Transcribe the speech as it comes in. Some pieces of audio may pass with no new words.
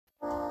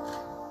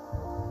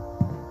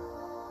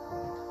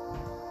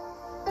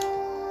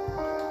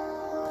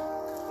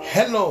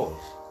Hello,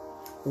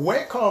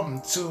 welcome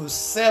to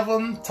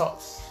 7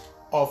 Thoughts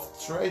of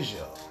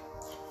Treasure.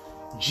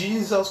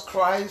 Jesus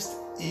Christ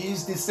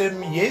is the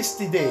same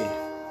yesterday,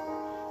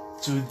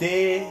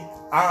 today,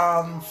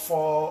 and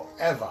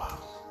forever.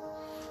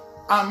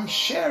 I'm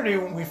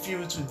sharing with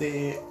you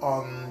today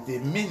on the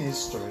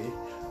ministry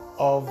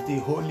of the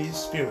Holy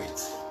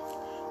Spirit,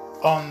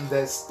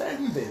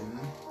 understanding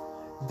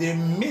the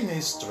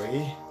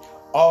ministry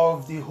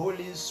of the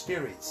Holy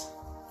Spirit.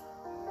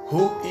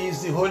 Who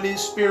is the Holy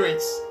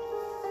Spirit?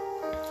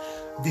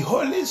 The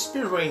Holy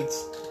Spirit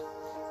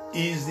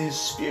is the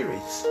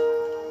Spirit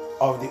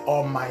of the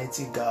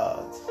Almighty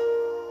God.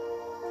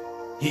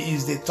 He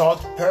is the third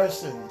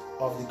person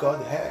of the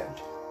Godhead.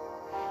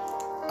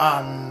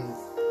 And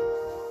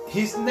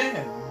his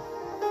name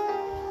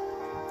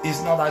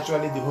is not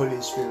actually the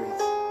Holy Spirit.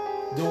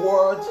 The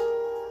word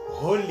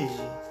holy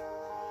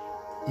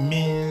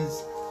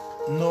means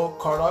no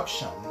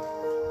corruption,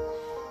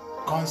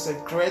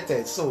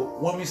 consecrated. So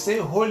when we say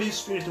Holy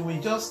Spirit, we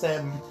just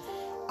an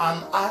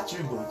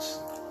attribute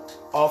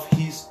of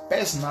his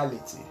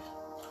personality.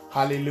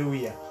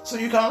 Hallelujah. So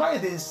you can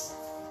write this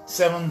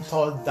 7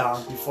 thoughts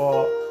down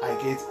before I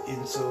get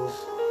into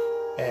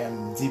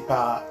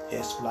deeper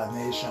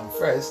explanation.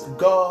 First,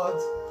 God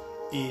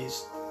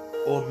is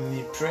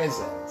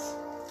omnipresent.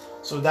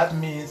 So that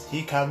means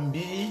he can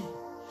be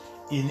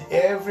in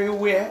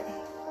everywhere,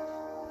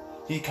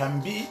 he can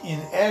be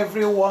in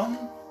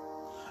everyone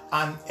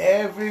and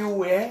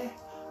everywhere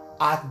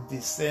at the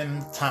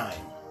same time.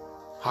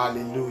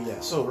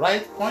 Hallelujah. So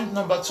point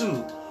number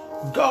 2,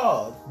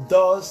 God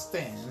does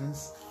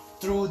things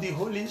through the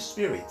Holy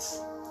Spirit,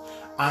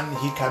 and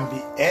he can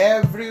be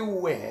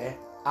everywhere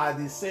at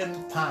the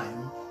same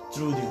time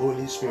through the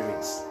Holy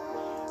Spirit.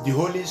 The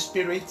Holy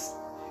Spirit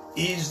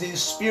is the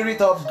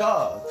Spirit of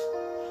God,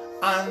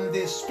 and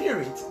the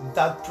Spirit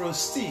that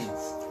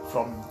proceeds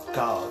from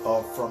God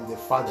or from the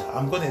Father.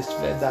 I'm going to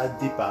explain that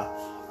deeper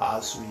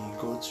as we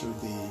go through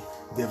the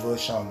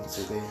devotion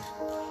today.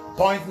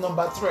 Point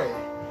number 3,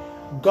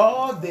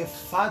 God the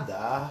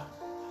Father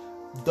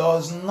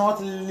does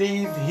not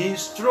leave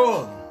his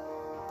throne.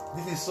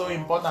 This is so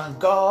important.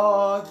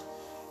 God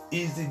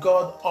is the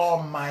God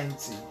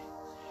Almighty.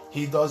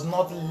 He does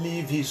not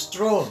leave his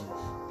throne.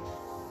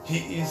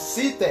 He is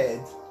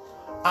seated,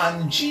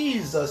 and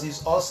Jesus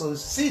is also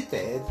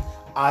seated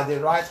at the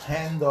right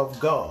hand of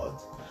God,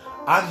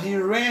 and he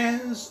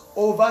reigns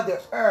over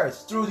the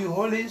earth through the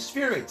Holy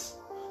Spirit.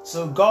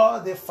 So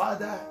God the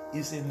Father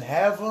is in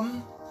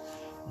heaven,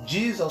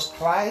 Jesus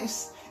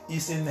Christ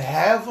is in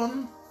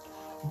heaven,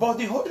 but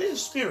the Holy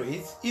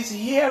Spirit is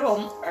here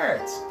on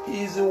earth.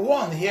 He is the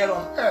one here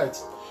on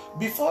earth.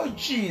 Before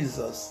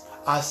Jesus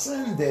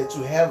ascended to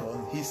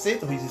heaven, he said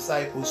to his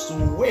disciples to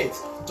wait,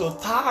 to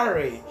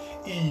tarry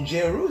in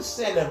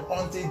Jerusalem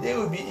until they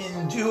will be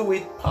endued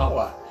with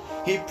power.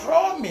 He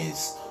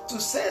promised to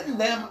send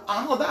them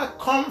another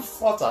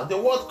comforter. The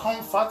word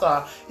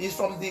comforter is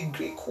from the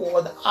Greek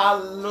word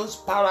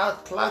allos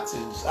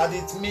parakletos, and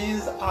it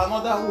means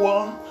another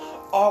one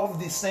of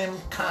the same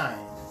kind.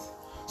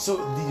 So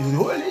the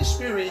Holy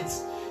Spirit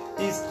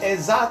is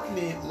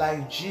exactly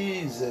like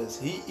Jesus.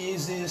 He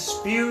is the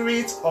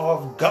Spirit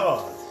of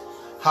God.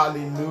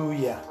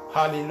 Hallelujah.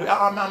 Hallelujah.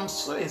 I'm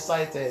so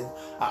excited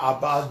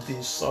about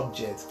this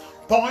subject.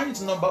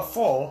 Point number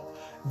 4,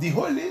 the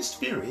Holy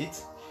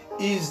Spirit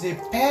is the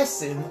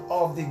person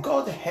of the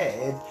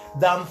Godhead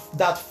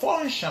that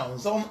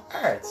functions on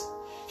earth.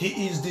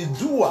 He is the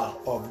doer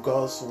of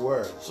God's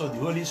word. So the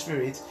Holy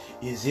Spirit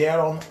is here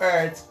on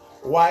earth,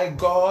 while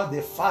God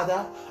the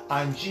Father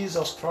and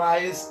Jesus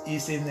Christ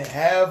is in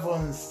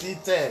heaven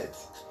seated.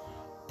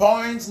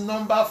 Point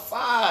number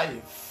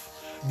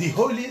 5, the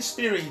Holy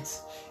Spirit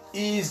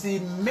is the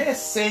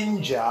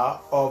messenger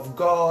of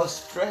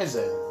God's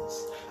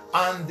presence,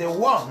 and the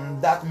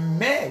one that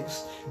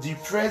makes the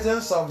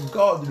presence of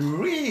God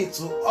real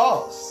to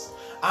us,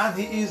 and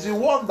he is the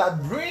one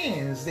that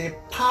brings the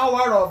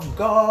power of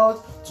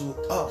God to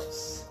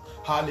us.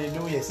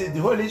 Hallelujah. See, the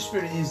Holy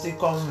Spirit is the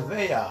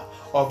conveyor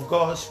of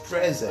God's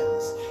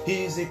presence.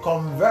 He is the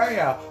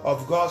conveyor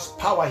of God's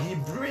power. He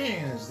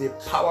brings the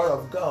power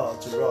of God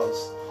to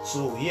us.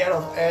 So here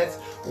on earth,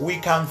 we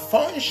can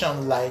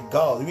function like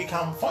God. We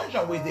can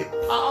function with the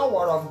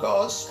power of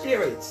God's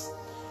Spirit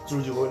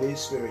through the Holy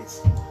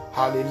Spirit.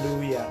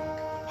 Hallelujah.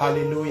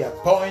 Hallelujah.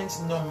 Point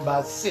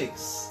number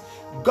 6,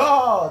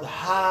 God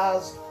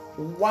has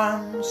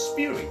one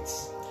Spirit,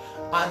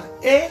 and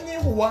any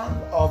one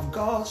of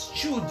God's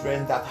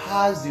children that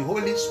has the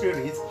Holy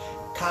Spirit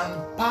can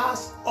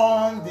pass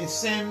on the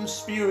same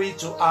Spirit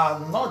to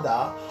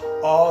another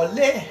or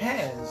lay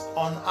hands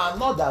on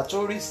another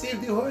to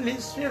receive the Holy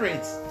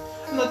Spirit.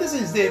 Now this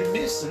is the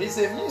mystery. It's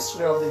a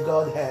mystery of the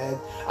Godhead.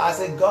 I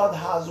say God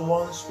has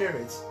one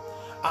Spirit,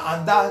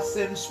 and that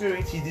same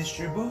Spirit he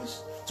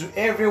distributes to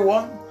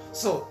everyone.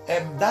 So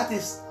that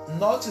is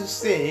not to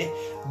say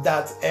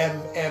that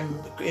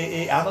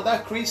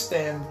another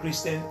Christian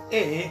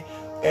A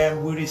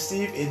will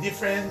receive a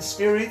different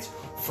spirit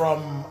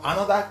from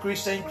another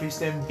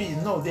Christian B.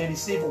 No, they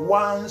receive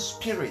one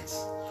Spirit.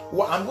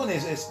 Well, I'm going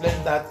to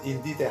explain that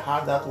in detail how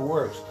that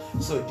works.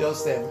 So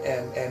just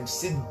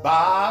sit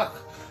back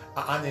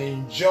and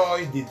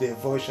enjoy the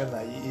devotion.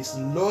 It is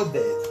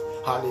loaded.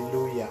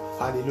 Hallelujah.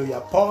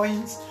 Hallelujah.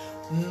 Point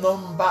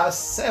number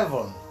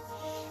 7.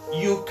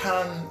 You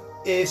can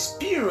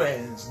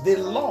experience the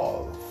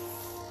love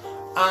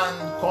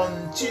and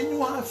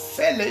continual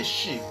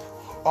fellowship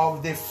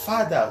of the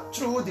Father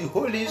through the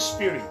Holy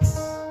Spirit.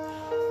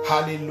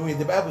 Hallelujah.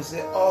 The Bible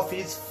says, of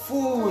his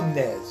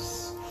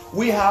fullness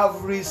we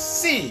have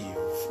received.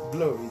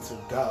 Glory to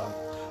God.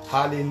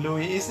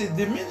 Hallelujah. You see,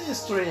 the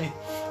ministry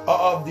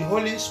of the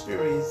Holy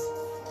Spirit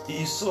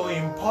is so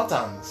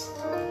important.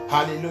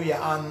 Hallelujah.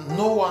 And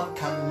no one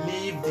can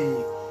live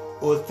the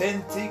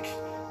authentic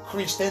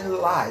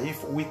Christian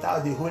life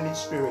without the Holy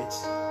Spirit.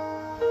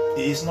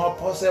 It is not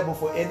possible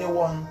for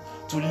anyone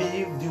to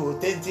live the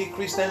authentic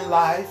Christian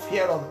life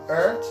here on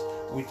earth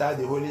without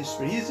the Holy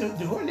Spirit.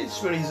 The Holy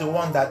Spirit is the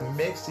one that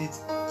makes it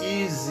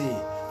easy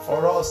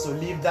for us to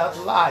live that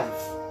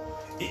life.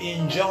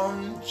 In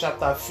John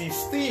chapter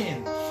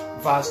 15,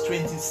 verse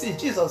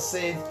 26, Jesus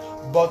said,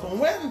 but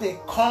when the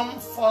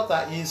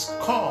Comforter is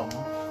come,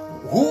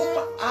 whom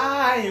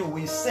I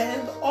will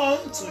send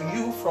unto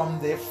you from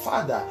the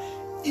Father,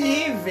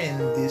 even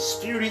the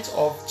Spirit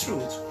of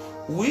truth,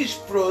 which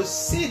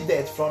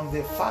proceeded from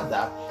the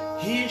Father,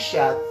 he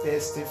shall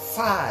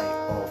testify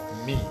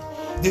of me.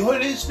 The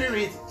Holy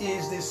Spirit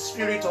is the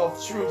Spirit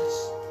of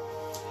truth.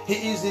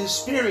 He is the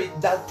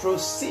Spirit that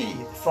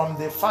proceeds from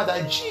the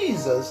Father.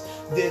 Jesus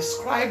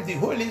described the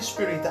Holy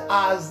Spirit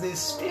as the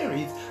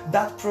Spirit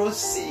that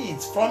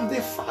proceeds from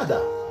the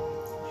Father.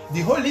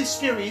 The Holy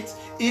Spirit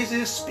is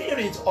the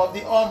Spirit of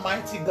the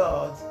Almighty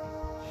God.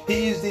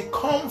 He is the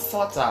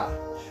Comforter,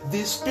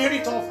 the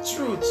Spirit of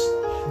truth,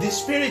 the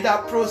Spirit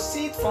that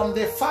proceeds from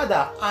the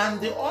Father, and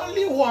the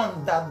only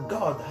one that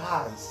God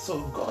has. So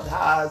God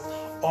has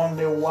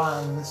only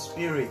one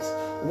Spirit,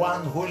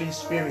 one Holy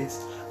Spirit,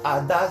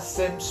 and that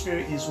same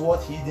Spirit is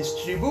what he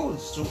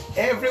distributes to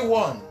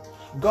everyone.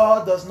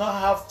 God does not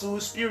have two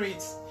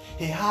spirits.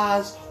 He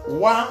has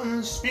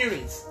one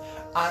Spirit,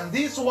 and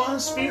this one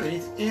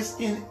Spirit is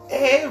in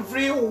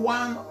every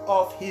one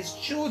of his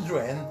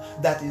children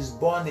that is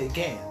born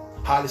again.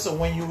 So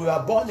when you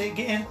are born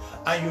again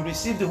and you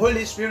receive the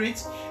Holy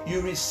Spirit,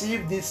 you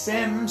receive the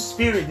same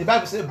Spirit. The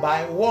Bible says,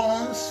 by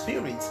one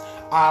Spirit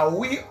are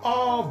we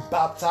all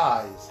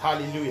baptized.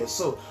 Hallelujah.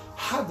 So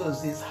how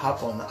does this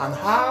happen? And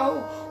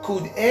how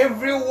could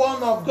every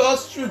one of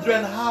God's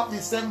children have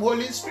the same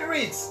Holy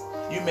Spirit?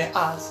 You may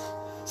ask,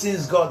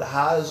 since God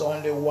has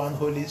only one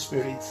Holy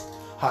Spirit.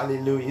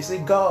 Hallelujah. You see,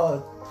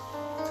 God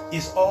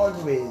is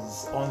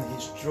always on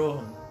his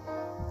throne.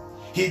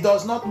 He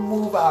does not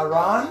move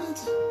around,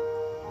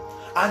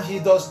 and he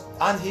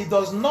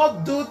does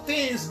not do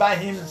things by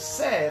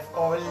himself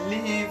or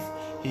leave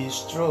his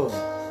throne.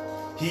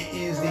 He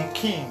is the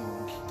king.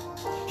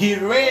 He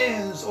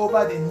reigns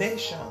over the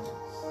nations,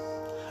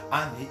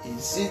 and he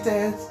is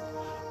seated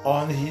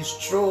on his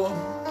throne.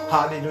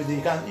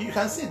 Hallelujah. You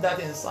can see that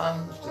in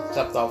Psalm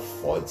chapter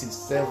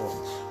 47,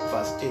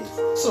 verse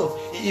 8. So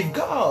if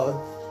God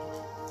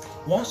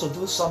wants to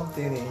do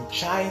something in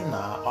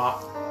China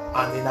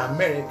and in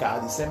America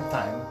at the same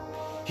time,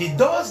 he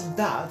does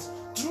that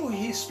through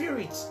his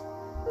Spirit.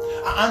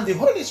 And the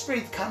Holy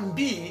Spirit can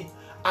be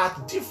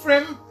at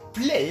different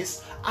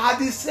place at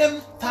the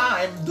same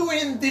time,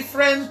 doing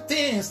different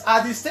things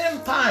at the same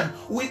time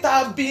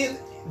without being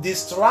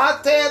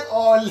distracted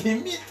or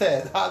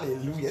limited.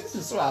 Hallelujah. This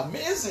is so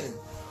amazing.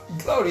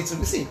 Glory to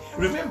you. See,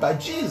 remember,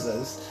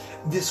 Jesus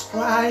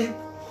described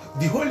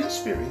the Holy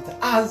Spirit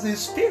as the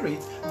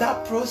Spirit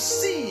that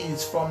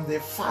proceeds from the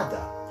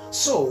Father.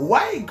 So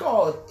while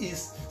God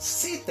is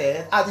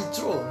seated at the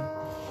throne,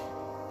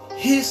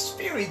 his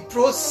Spirit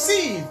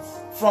proceeds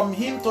from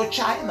him to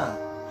China,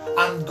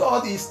 and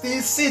God is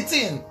still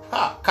sitting.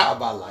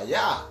 Kabbalah.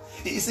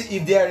 You see,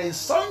 if there is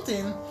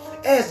something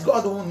else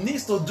God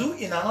needs to do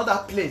in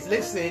another place,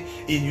 let's say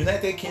in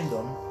United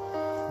Kingdom,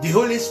 the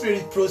Holy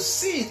Spirit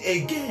proceeds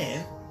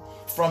again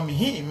from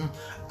him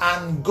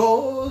and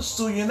goes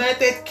to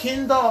United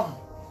Kingdom.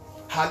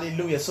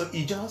 Hallelujah. So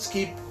he just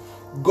keep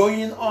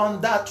going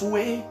on that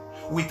way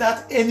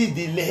without any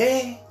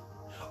delay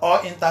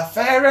or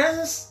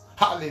interference.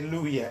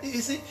 Hallelujah.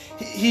 You see,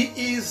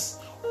 he is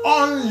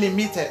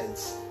unlimited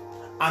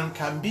and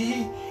can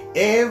be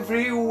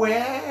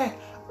everywhere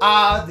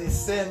at the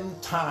same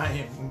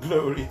time.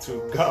 Glory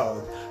to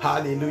God.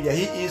 Hallelujah.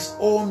 He is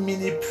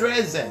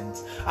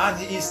omnipresent and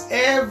he is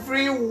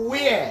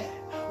everywhere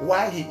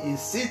while he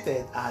is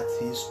seated at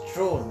his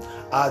throne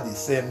at the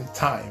same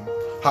time.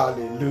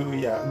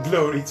 Hallelujah.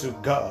 Glory to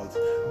God.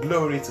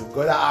 Glory to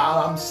God.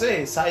 I'm so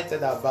excited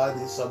about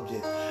this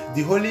subject.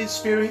 The Holy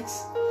Spirit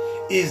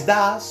is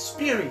that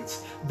Spirit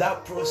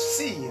that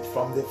proceeds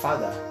from the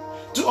Father.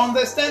 To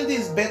understand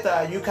this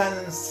better, you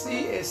can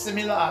see a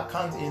similar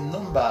account in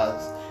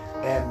Numbers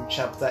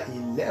chapter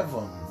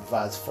 11,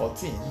 verse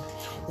 14,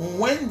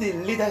 when the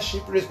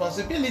leadership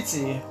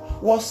responsibility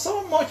was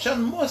so much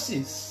on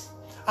Moses,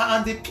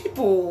 and the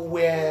people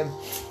were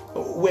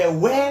were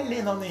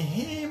wailing on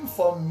him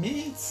for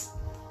meat.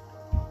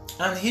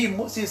 And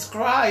Moses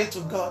cried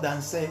to God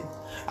and said,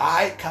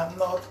 I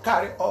cannot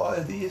carry all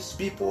these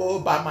people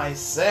by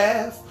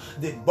myself.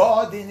 The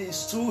burden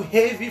is too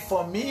heavy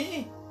for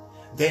me.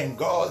 Then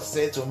God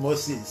said to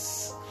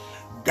Moses,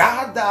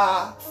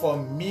 gather for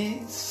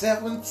me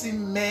 70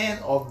 men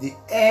of the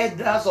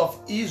elders of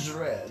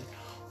Israel,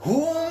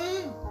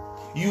 whom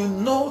you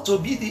know to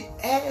be the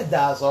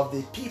elders of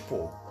the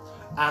people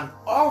and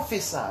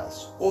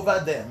officers over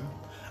them,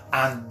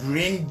 and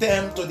bring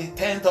them to the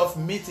tent of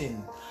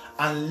meeting,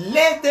 and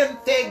let them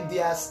take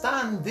their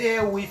stand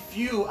there with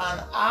you,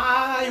 and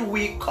I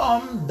will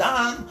come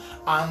down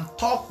and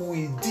talk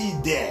with thee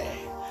there.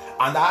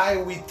 And I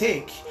will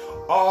take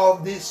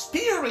of the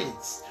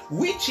Spirit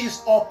which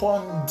is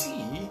upon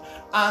thee,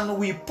 and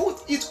will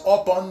put it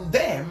upon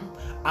them,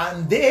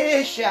 and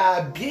they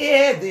shall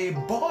bear the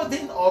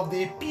burden of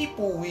the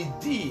people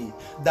with thee,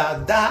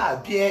 that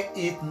thou bear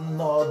it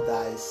not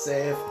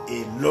thyself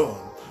alone.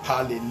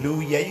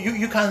 Hallelujah.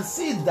 You can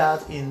see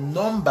that in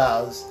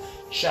Numbers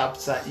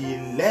chapter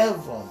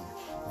 11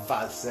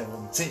 verse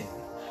 17.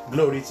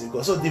 Glory to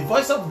God. So the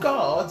voice of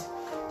God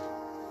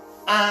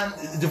and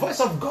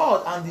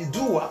the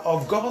doer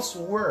of God's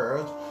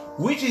word,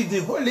 which is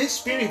the Holy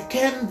Spirit,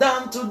 came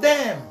down to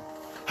them.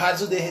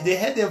 So they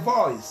heard a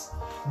voice.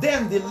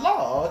 Then the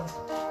Lord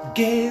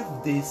gave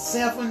the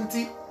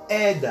 70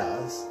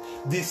 elders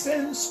the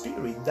same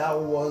Spirit that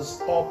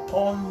was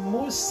upon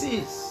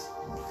Moses.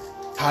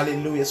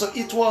 Hallelujah. So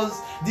it was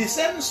the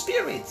same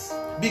Spirit,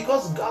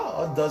 because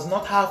God does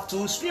not have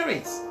two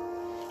spirits.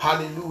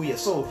 Hallelujah.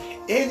 So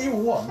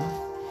anyone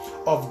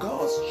of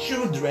God's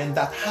children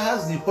that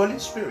has the Holy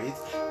Spirit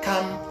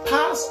can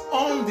pass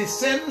on the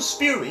same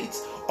Spirit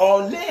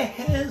or lay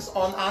hands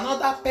on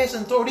another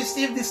person to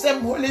receive the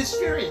same Holy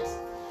Spirit.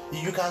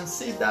 You can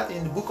see that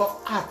in the book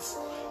of Acts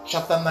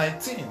chapter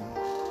 19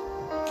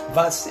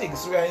 verse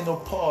 6, where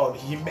Paul,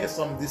 he met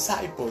some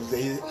disciples.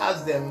 They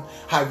asked them,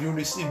 have you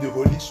received the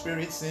Holy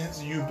Spirit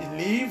since you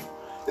believe?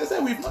 They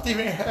said, we've not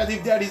even heard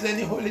if there is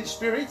any Holy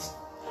Spirit.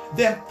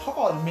 Then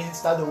Paul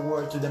ministered the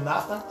word to them.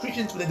 After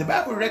preaching to them, the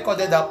Bible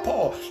recorded that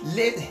Paul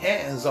laid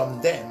hands on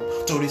them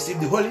to receive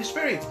the Holy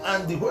Spirit,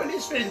 and the Holy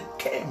Spirit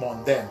came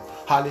on them.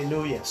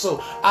 Hallelujah.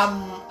 So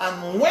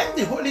and when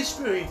the Holy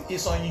Spirit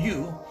is on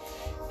you,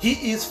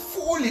 he is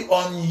fully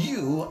on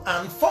you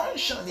and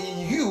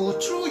functioning you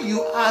through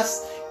you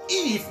as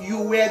if you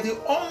were the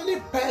only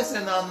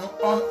person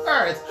on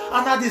earth.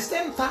 And at the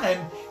same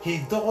time,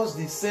 he does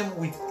the same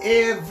with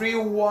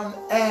everyone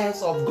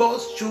else of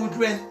God's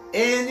children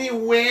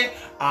anywhere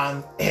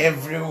and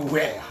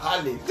everywhere.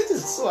 Hallelujah. This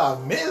is so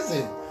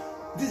amazing.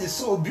 This is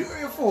so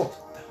beautiful.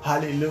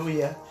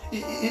 Hallelujah.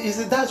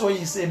 That's why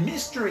it's a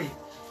mystery.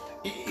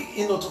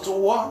 To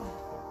one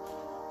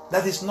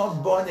that is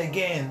not born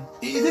again.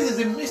 This is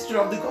a mystery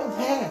of the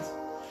Godhead.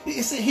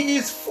 He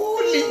is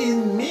fully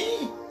in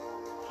me,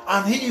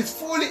 and he is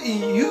fully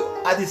in you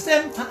at the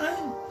same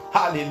time.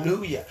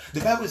 Hallelujah.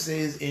 The Bible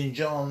says in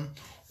John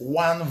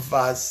 1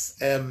 verse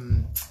 16,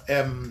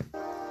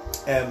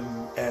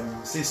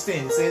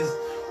 it says,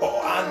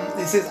 and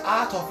it says,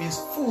 out of his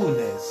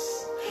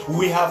fullness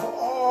we have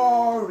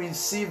all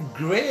received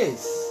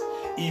grace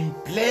in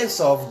place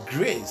of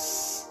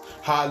grace.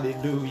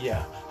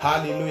 Hallelujah.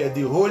 Hallelujah.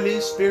 The Holy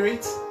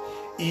Spirit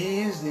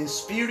is the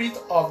Spirit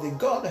of the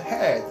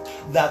Godhead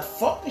that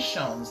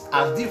functions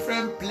at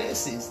different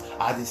places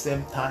at the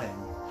same time.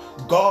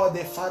 God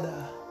the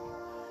Father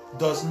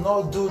does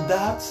not do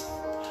that,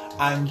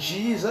 and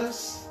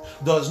Jesus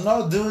does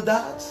not do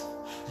that.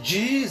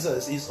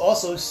 Jesus is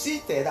also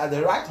seated at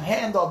the right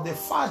hand of the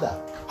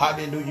Father.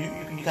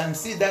 Hallelujah. You can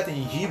see that in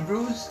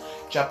Hebrews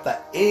chapter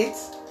 8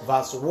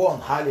 verse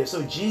 1. Hallelujah.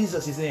 So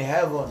Jesus is in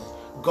heaven.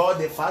 God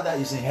the Father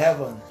is in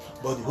heaven,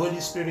 but the Holy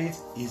Spirit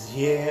is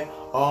here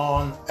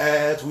on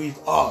earth with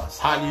us.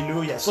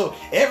 Hallelujah. So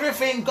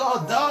everything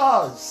God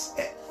does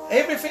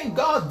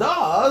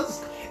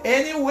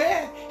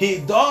anywhere, he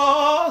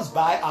does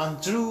by and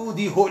through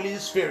the Holy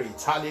Spirit.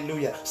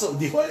 Hallelujah. So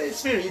the Holy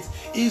Spirit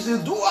is the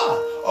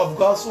doer of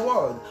God's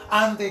word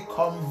and the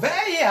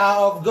conveyor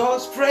of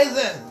God's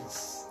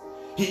presence.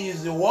 He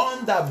is the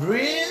one that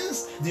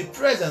brings the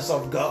presence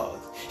of God.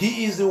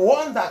 He is the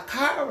one that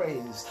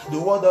carries the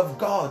word of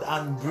God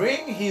and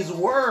bring his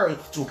word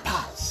to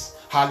pass.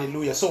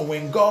 Hallelujah. So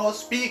when God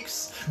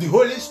speaks, the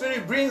Holy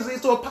Spirit brings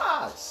it to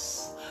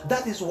pass.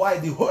 That is why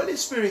the Holy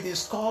Spirit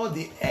is called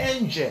the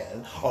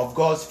angel of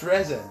God's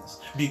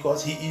presence,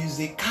 because he is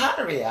the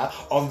carrier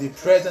of the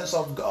presence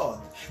of God.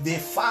 The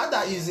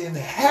Father is in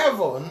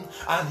heaven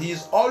and he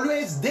is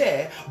always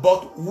there,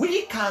 but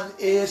we can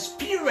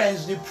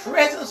experience the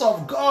presence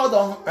of God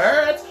on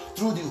earth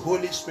through the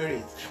Holy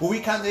Spirit.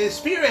 We can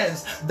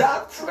experience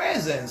that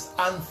presence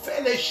and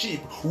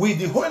fellowship with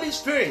the Holy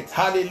Spirit.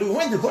 Hallelujah.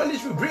 When the Holy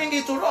Spirit brings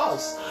it to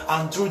us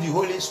and through the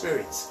Holy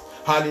Spirit.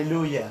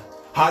 Hallelujah.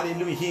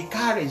 Hallelujah.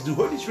 The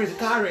Holy Spirit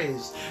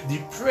carries the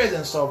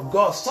presence of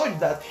God such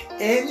that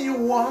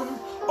anyone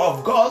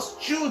of God's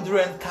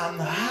children can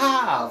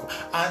have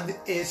and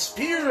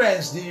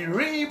experience the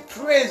real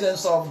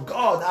presence of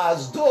God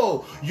as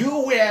though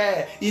you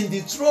were in the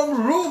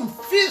throne room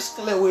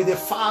physically with the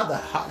Father.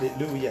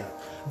 Hallelujah.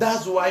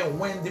 That's why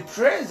when the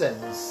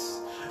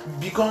presence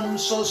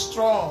becomes so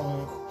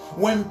strong,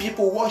 when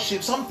people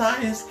worship,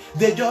 sometimes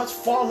they just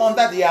fall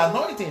under the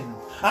anointing.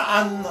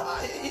 And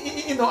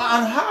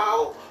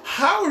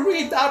how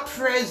real that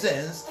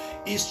presence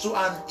is to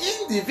an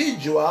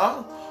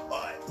individual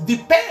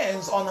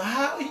depends on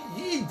how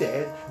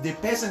yielded the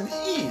person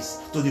is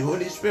to the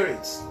Holy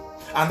Spirit.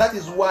 And that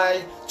is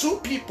why two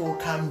people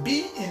can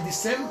be in the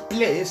same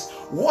place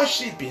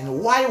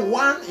worshiping, while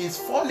one is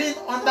falling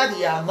under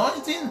the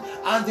anointing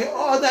and the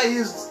other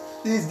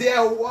is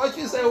there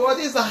watching. Say, what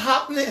is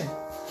happening?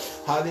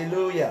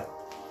 Hallelujah.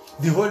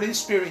 The Holy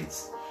Spirit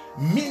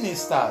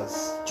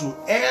ministers to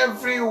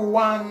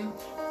everyone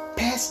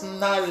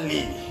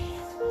personally.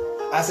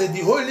 I said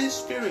the Holy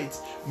Spirit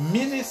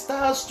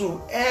ministers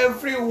to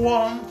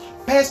everyone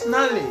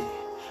personally.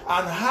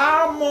 And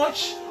how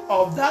much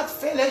of that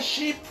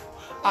fellowship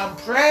and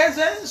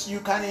presence you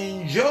can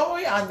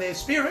enjoy and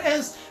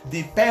experience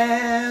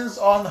depends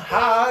on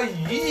how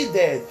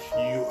yielded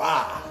you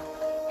are.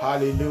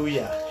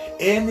 Hallelujah.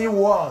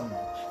 Anyone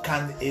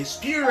can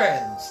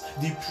experience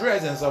the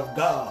presence of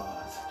God.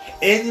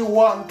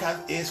 Anyone can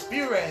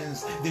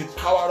experience the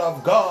power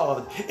of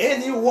God.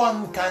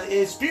 Anyone can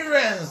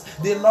experience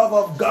the love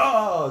of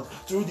God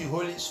through the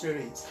Holy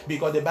Spirit.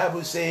 Because the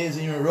Bible says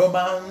in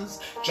Romans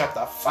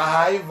chapter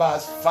 5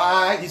 verse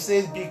 5, it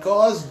says,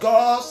 because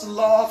God's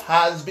love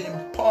has been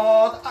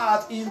poured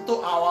out into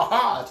our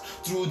heart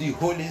through the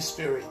Holy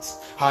Spirit.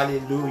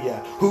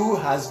 Hallelujah. Who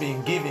has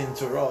been given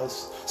to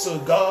us. So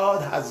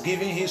God has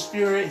given His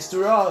Spirit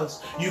to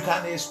us. You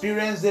can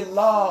experience the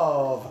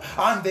love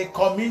and the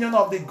communion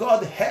of the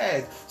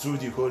Godhead through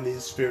the Holy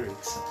Spirit.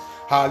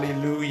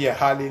 Hallelujah,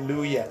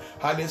 hallelujah,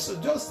 hallelujah. So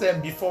just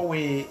before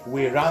we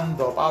round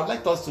up, I would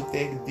like us to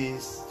take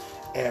this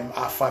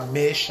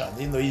affirmation.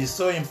 It's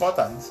so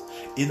important,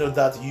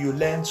 that you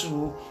learn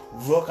to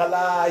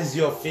vocalize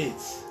your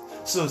faith.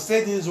 So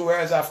say these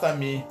words after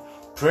me.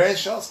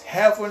 Precious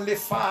Heavenly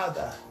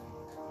Father,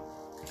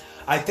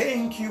 I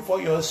thank you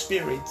for your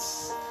Spirit.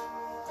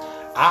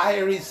 I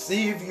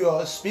receive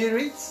your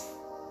Spirit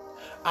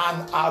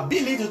and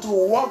ability to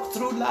walk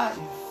through life.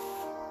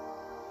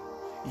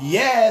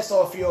 Yes,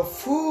 of your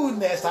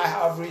fullness I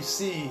have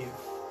received.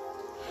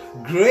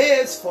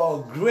 Grace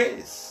for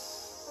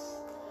grace.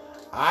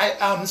 I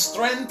am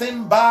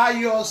strengthened by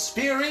your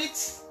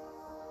Spirit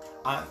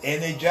and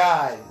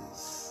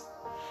energized.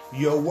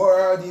 Your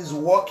word is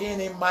working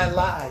in my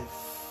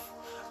life,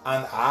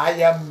 and I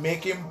am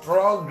making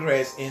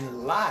progress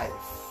in life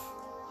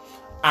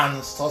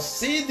and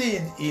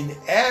succeeding in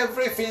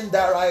everything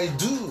that I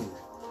do.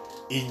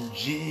 In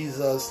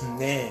Jesus'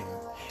 name,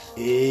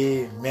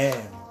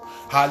 amen.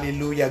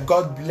 Hallelujah.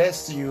 God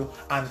bless you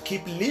and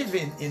keep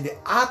living in the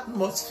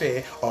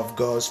atmosphere of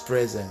God's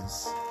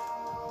presence.